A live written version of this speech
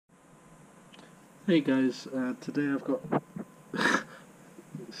Hey guys, today I've got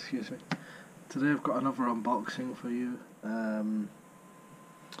excuse me. Today I've got another unboxing for you, and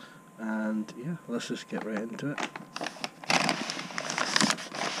yeah, let's just get right into it.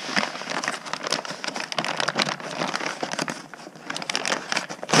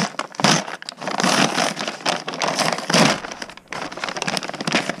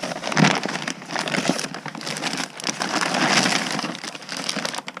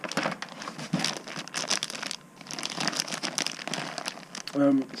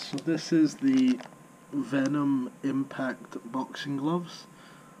 So this is the Venum Impact boxing gloves.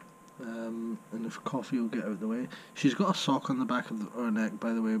 And if Coffee will get out of the way, she's got a sock on the back of her neck,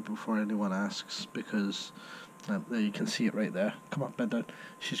 by the way, before anyone asks, because there you can see it right there. Come on, bend down.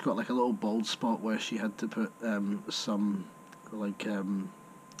 She's got like a little bald spot where she had to put some like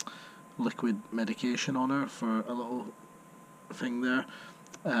liquid medication on her for a little thing there,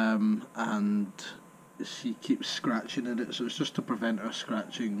 and she keeps scratching at it, so it's just to prevent her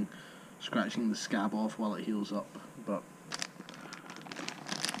scratching the scab off while it heals up. But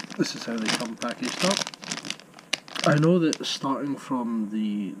this is how they come packaged up. I know that starting from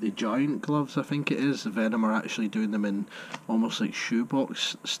the giant gloves, I think it is, Venum are actually doing them in almost like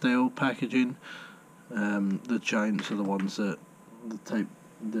shoebox style packaging. The giants are the ones that the type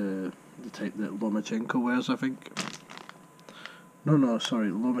that Lomachenko wears, I think. No, sorry,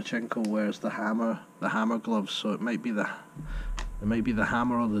 Lomachenko wears the hammer gloves, so it might be the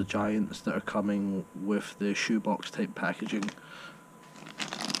hammer or the giants that are coming with the shoebox type packaging.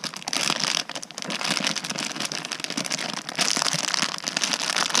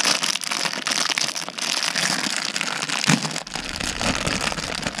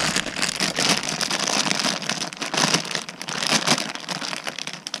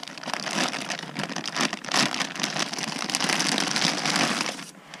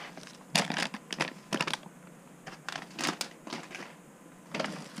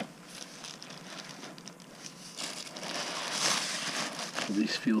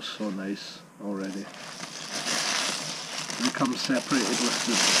 These feel so nice already. They come separated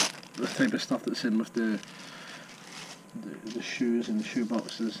with the type of stuff that's in with the shoes and the shoe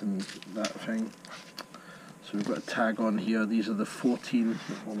boxes and that thing. So we've got a tag on here. These are the 14,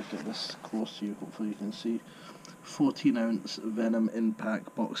 I want to get this close to you, hopefully you can see, 14 ounce Venum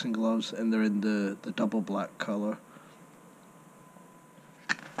Impact boxing gloves, and they're in the double black colour.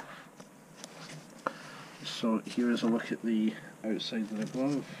 So here is a look at the outside of the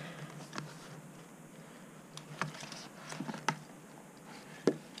glove.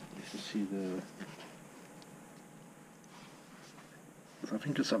 You can see I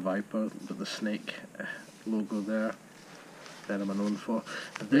think it's a viper, but the snake logo there, Venum are known for.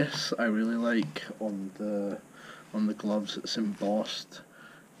 This I really like on the gloves. It's embossed,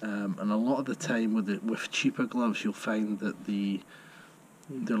 and a lot of the time with cheaper gloves you'll find that the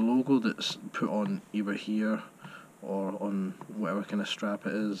logo that's put on either here or on whatever kind of strap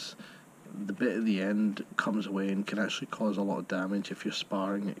it is, the bit at the end comes away and can actually cause a lot of damage. If you're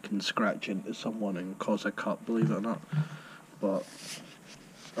sparring, it can scratch into someone and cause a cut, believe it or not. But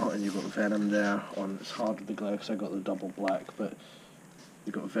and you've got Venum there on, it's hard with the glove because I got the double black, but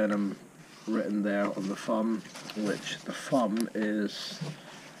you've got Venum written there on the thumb, which the thumb is,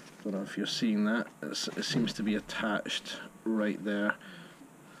 I don't know if you're seeing that, it seems to be attached right there.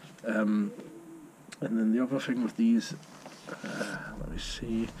 And then the other thing with these, let me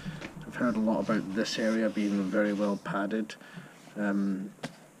see, I've heard a lot about this area being very well padded,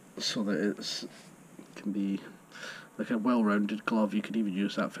 so that it can be like a well-rounded glove. You could even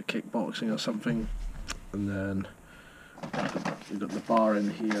use that for kickboxing or something. And then you've got the bar in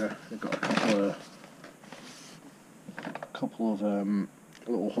here. You've got a couple of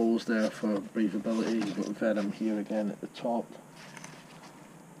little holes there for breathability. You've got Venum here again at the top,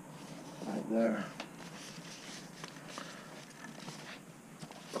 right there.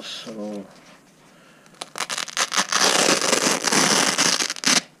 So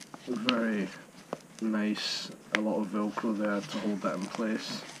very nice, a lot of Velcro there to hold that in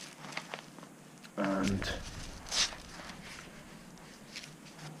place, and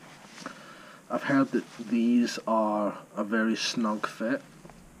I've heard that these are a very snug fit.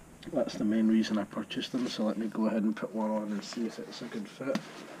 That's the main reason I purchased them, so let me go ahead and put one on and see if it's a good fit.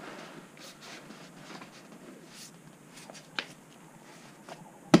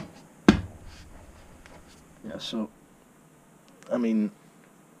 Yeah, so I mean,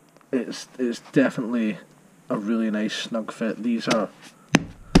 it's definitely a really nice snug fit. These are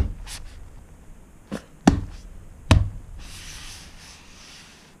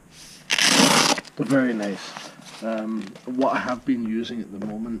very nice. What I have been using at the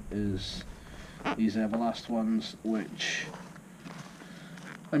moment is these Everlast ones, which,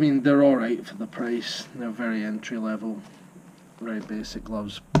 I mean, they're alright for the price. They're very entry level, very basic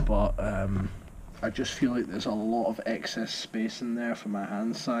gloves, but I just feel like there's a lot of excess space in there for my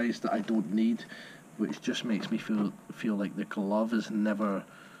hand size that I don't need, which just makes me feel like the glove is never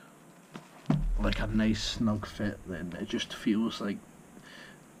like a nice snug fit. Then it just feels like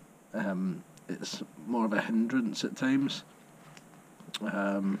it's more of a hindrance at times.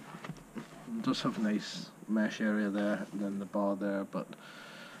 It does have a nice mesh area there and then the bar there, but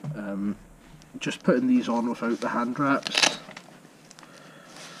just putting these on without the hand wraps,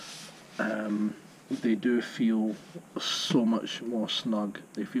 they do feel so much more snug.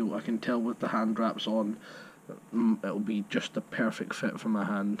 They feel, I can tell with the hand wraps on, it'll be just the perfect fit for my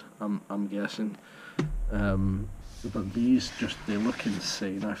hand, I'm guessing. But these just, they look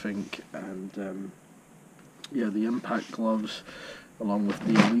insane, I think. And yeah, the impact gloves along with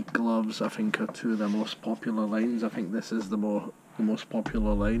the elite gloves, I think, are two of the most popular lines. I think this is the most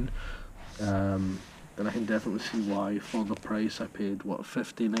popular line, and I can definitely see why. For the price, I paid what,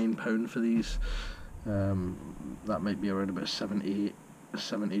 £59 for these. That might be around about $70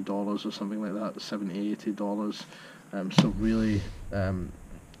 or something like that, $70-80. So really,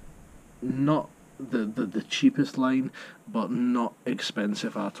 not the cheapest line, but not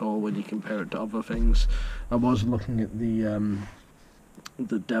expensive at all when you compare it to other things. I was looking at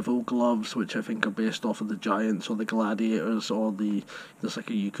the Devil gloves, which I think are based off of the Giants or the Gladiators, or there's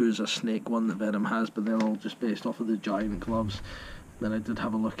like a Yakuza Snake one that Venom has, but they're all just based off of the Giant gloves. Then I did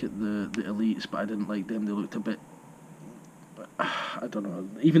have a look at the Elites, but I didn't like them. They looked a bit, I don't know,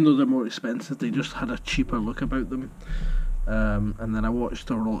 even though they're more expensive, they just had a cheaper look about them. And then I watched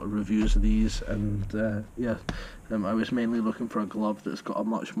a lot of reviews of these, and yeah, I was mainly looking for a glove that's got a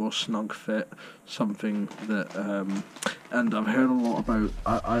much more snug fit, something that, and I've heard a lot about,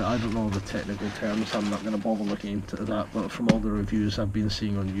 I don't know the technical terms, I'm not going to bother looking into that, but from all the reviews I've been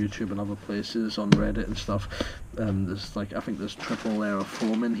seeing on YouTube and other places, on Reddit and stuff, there's like, I think there's triple layer of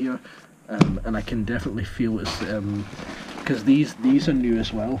foam in here. And I can definitely feel it's, because these are new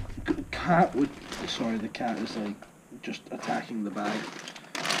as well. The cat is like just attacking the bag.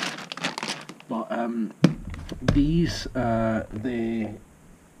 But these they're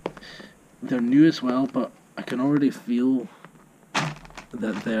new as well, but I can already feel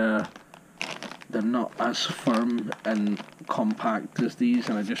that they're not as firm and compact as these,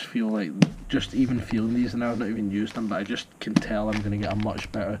 and I just feel like, just even feeling these, and I've not even used them, but I just can tell I'm going to get a much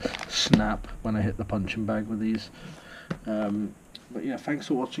better snap when I hit the punching bag with these. But yeah, thanks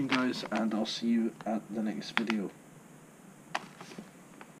for watching guys, and I'll see you at the next video.